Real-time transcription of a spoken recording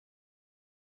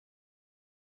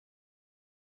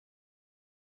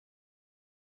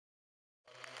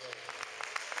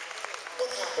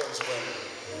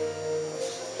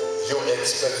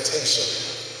expectation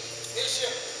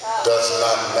does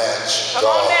not match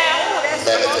God's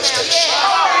manifestation.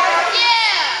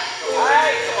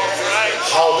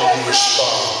 How do you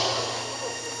respond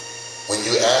when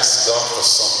you ask God for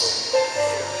something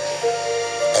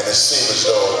and it seems as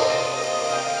though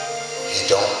He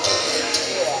don't do it?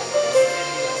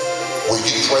 Will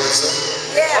you praise Him?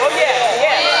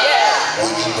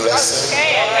 Will you bless Him?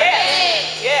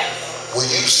 Will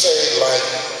you say like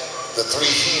the 3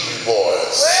 Hebrew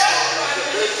boys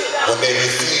when they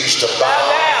refused to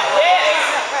bow?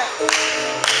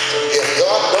 If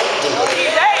God don't do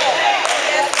it,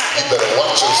 you better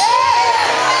watch yourself.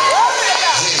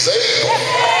 He's able.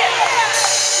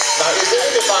 Now, is there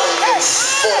anybody in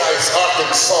Fordyce,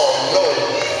 Arkansas know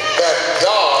that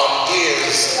God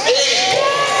is able?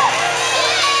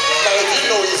 Now, if you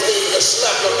know He's able, just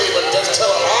slap your neighbor and just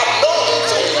tell him, I know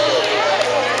He's able.